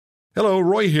Hello,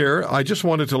 Roy here. I just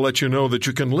wanted to let you know that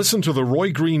you can listen to The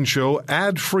Roy Green Show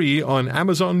ad-free on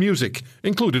Amazon Music,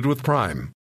 included with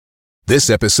Prime. This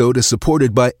episode is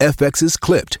supported by FX's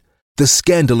Clipped, the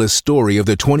scandalous story of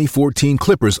the 2014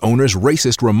 Clippers owner's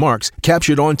racist remarks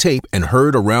captured on tape and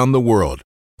heard around the world.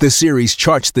 The series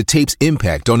charts the tape's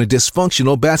impact on a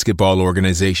dysfunctional basketball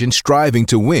organization striving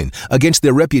to win against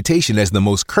their reputation as the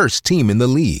most cursed team in the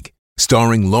league.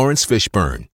 Starring Lawrence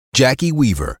Fishburne, Jackie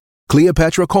Weaver,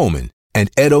 Cleopatra Coleman, and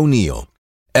Ed O'Neill.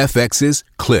 FX's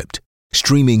Clipped,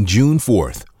 streaming June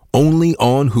 4th, only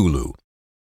on Hulu.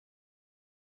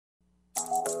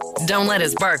 Don't let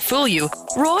his bark fool you.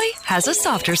 Roy has a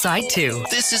softer side, too.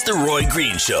 This is The Roy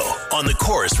Green Show on the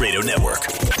Chorus Radio Network.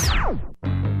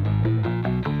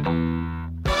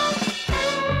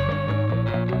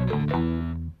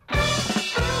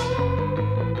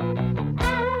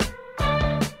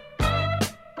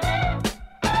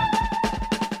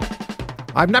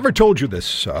 I've never told you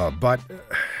this, but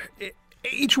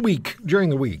each week during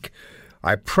the week,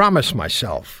 I promise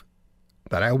myself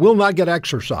that I will not get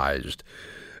exercised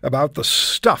about the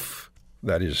stuff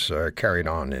that is carried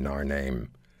on in our name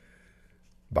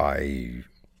by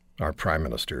our Prime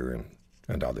Minister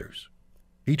and others.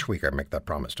 Each week I make that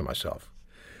promise to myself.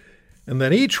 And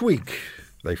then each week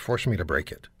they force me to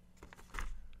break it.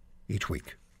 Each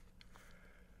week.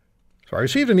 So I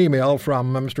received an email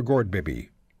from Mr. Gord Bibby,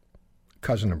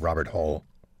 cousin of Robert Hall,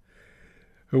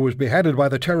 who was beheaded by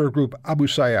the terror group Abu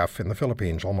Sayyaf in the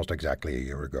Philippines almost exactly a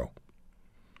year ago.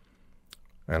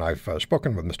 And I've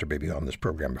spoken with Mr. Bibby on this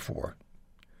program before.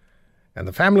 And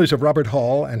the families of Robert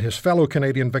Hall and his fellow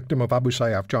Canadian victim of Abu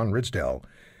Sayyaf, John Ridsdale,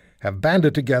 have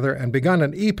banded together and begun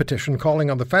an e-petition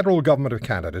calling on the federal government of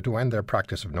Canada to end their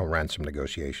practice of no ransom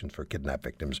negotiations for kidnapped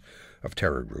victims of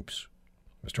terror groups.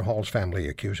 Mr. Hall's family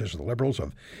accuses the Liberals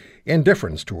of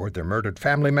indifference toward their murdered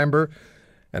family member,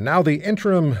 and now the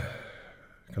interim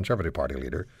Conservative Party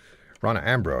leader, Rona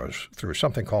Ambrose, through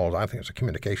something called, I think it's a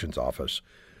communications office,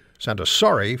 sent a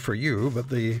sorry for you, but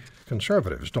the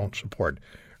Conservatives don't support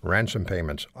ransom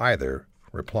payments either,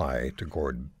 reply to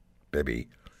Gord Bibby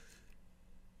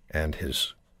and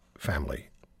his family.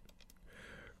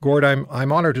 Gord,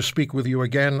 I'm honored to speak with you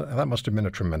again. That must have been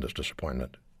a tremendous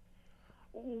disappointment.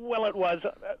 Well, it was.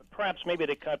 Perhaps maybe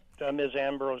to cut Ms.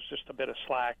 Ambrose just a bit of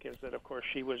slack is that, of course,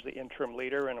 she was the interim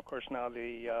leader, and, of course, now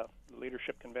the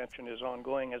leadership convention is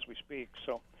ongoing as we speak.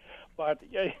 So, but,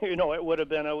 it would have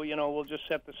been, we'll just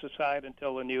set this aside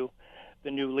until the new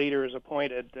leader is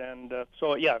appointed. And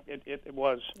so, yeah, it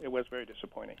was very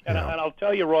disappointing. And, and I'll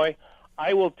tell you, Roy,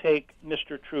 I will take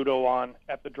Mr. Trudeau on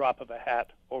at the drop of a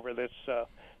hat over this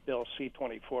Bill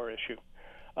C-24 issue.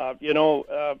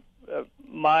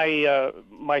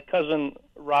 My cousin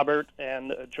Robert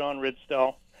and John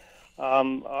Ridsdale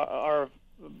are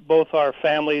both our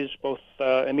families, both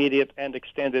immediate and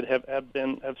extended,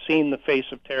 have seen the face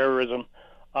of terrorism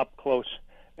up close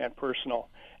and personal,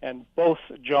 and both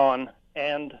John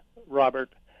and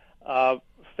Robert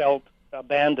felt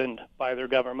abandoned by their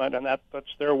government, and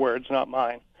that's their words, not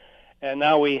mine. And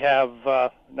now we have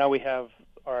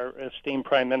our esteemed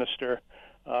Prime Minister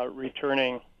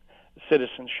returning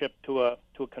citizenship to a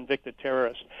convicted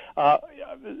terrorist.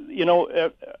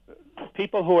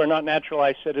 People who are not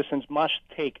naturalized citizens must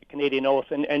take a Canadian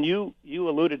oath, and you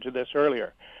alluded to this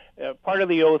earlier. Part of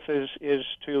the oath is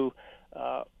to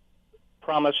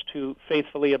promise to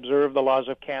faithfully observe the laws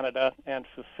of Canada and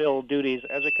fulfill duties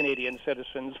as a Canadian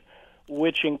citizen,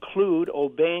 which include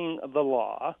obeying the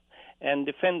law and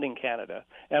defending Canada.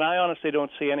 And I honestly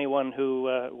don't see anyone who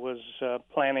was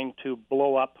planning to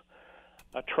blow up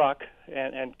a truck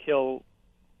and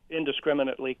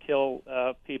indiscriminately kill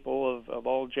people of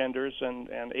all genders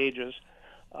and ages,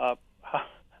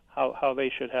 how they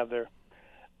should have their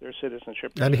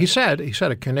citizenship. And he said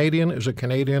a Canadian is a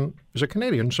Canadian is a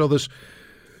Canadian. So this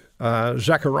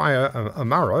Zachariah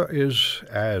Amara is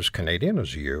as Canadian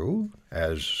as you,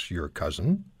 as your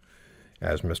cousin,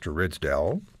 as Mr.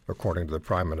 Ridsdale, according to the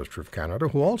Prime Minister of Canada,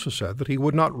 who also said that he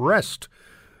would not rest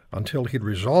until he'd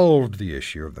resolved the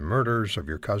issue of the murders of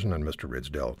your cousin and Mr.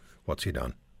 Ridsdale. What's he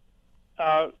done?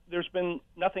 There's been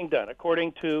nothing done,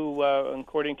 according to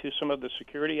some of the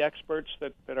security experts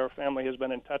that our family has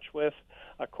been in touch with,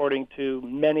 according to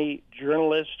many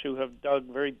journalists who have dug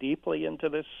very deeply into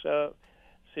this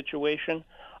situation.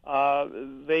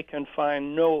 They can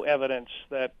find no evidence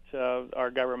that our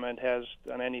government has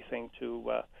done anything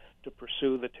to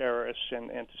pursue the terrorists and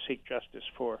to seek justice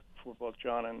for both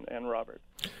John and Robert.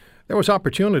 There was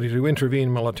opportunity to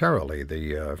intervene militarily.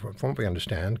 From what we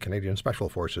understand, Canadian Special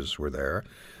Forces were there.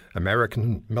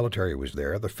 American military was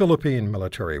there, the Philippine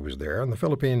military was there, and the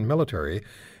Philippine military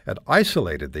had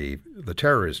isolated the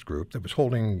terrorist group that was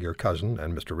holding your cousin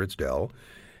and Mr. Ridsdale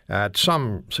at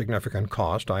some significant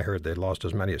cost. I heard they'd lost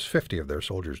as many as 50 of their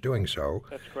soldiers doing so.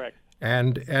 That's correct.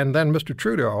 And then Mr.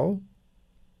 Trudeau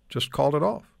just called it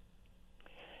off.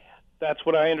 That's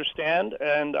what I understand,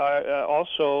 and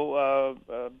also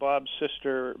Bob's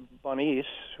sister, Bonnice,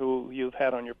 who you've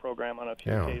had on your program on a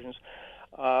few occasions,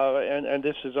 and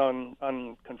this is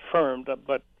unconfirmed,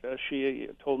 but she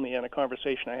told me in a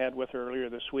conversation I had with her earlier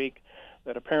this week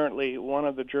that apparently one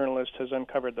of the journalists has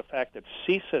uncovered the fact that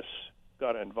CSIS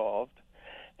got involved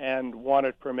and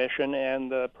wanted permission,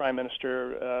 and the Prime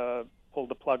Minister pulled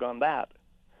the plug on that.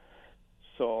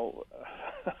 So...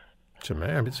 So,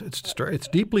 man, it's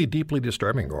deeply, deeply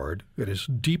disturbing, Gord. It is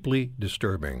deeply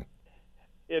disturbing.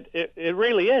 It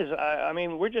really is. I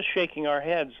mean, we're just shaking our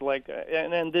heads.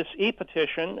 And this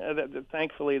e-petition,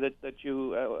 thankfully, that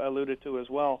you alluded to as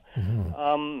well.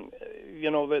 Mm-hmm.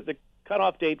 The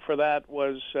cutoff date for that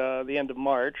was the end of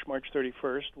March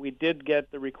 31st. We did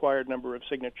get the required number of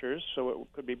signatures, so it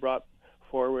could be brought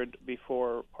forward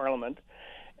before Parliament.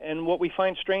 And what we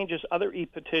find strange is other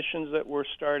e-petitions that were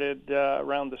started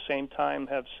around the same time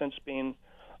have since been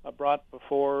brought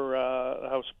before the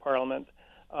House of Parliament.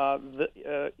 The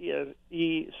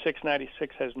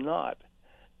E696 has not,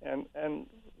 and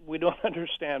we don't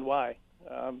understand why.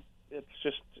 It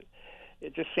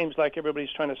just seems like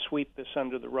everybody's trying to sweep this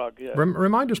under the rug.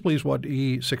 Remind us, please, what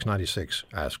E696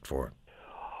 asked for.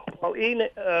 Well,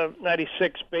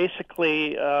 E96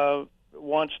 basically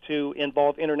wants to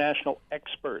involve international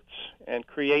experts and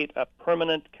create a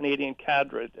permanent Canadian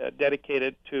cadre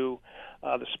dedicated to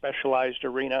the specialized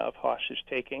arena of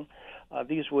hostage-taking.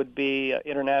 These would be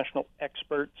international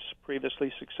experts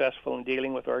previously successful in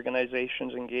dealing with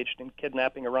organizations engaged in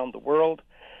kidnapping around the world.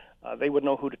 They would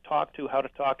know who to talk to, how to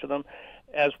talk to them,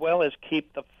 as well as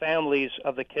keep the families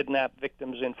of the kidnapped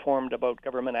victims informed about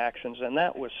government actions, and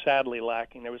that was sadly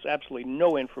lacking. There was absolutely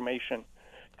no information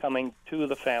coming to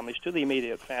the families, to the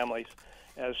immediate families,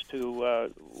 as to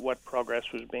what progress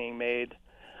was being made.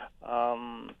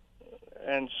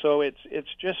 And so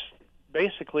it's just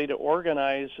basically to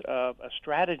organize a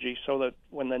strategy so that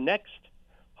when the next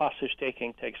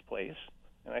hostage-taking takes place,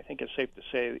 and I think it's safe to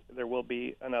say there will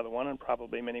be another one and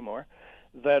probably many more,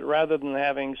 that rather than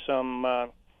having some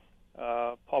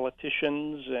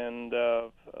politicians and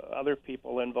other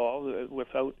people involved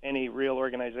without any real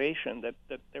organization,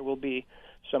 that there will be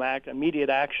some immediate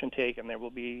action taken.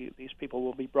 These people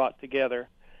will be brought together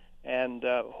and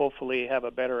hopefully have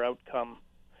a better outcome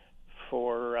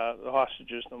for the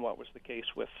hostages than what was the case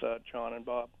with John and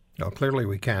Bob. Well, clearly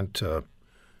we can't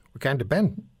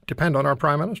depend on our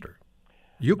Prime Minister.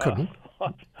 You couldn't.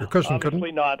 Your cousin couldn't.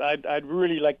 Obviously not. I'd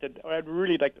really like to.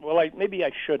 Well, maybe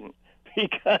I shouldn't,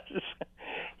 because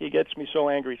he gets me so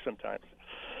angry sometimes.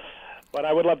 But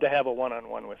I would love to have a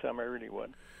one-on-one with him. I really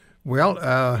would.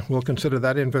 Well, we'll consider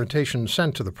that invitation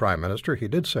sent to the Prime Minister. He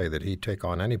did say that he'd take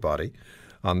on anybody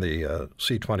on the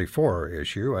C-24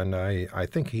 issue, and I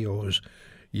think he owes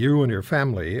you and your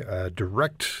family a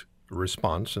direct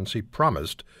response, since he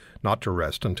promised not to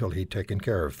rest until he'd taken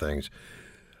care of things.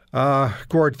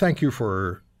 Gord, thank you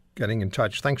for getting in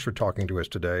touch. Thanks for talking to us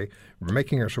today,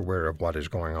 making us aware of what is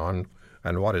going on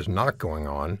and what is not going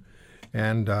on.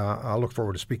 And I'll look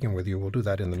forward to speaking with you. We'll do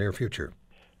that in the near future.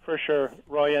 For sure,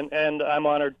 Roy, and I'm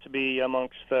honored to be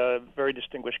amongst the very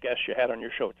distinguished guests you had on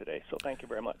your show today. So thank you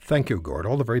very much. Thank you, Gord.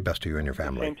 All the very best to you and your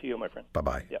family. Same to you, my friend.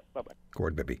 Bye-bye. Yeah, bye-bye.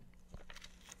 Gord Bibby.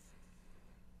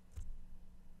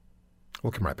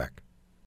 We'll come right back.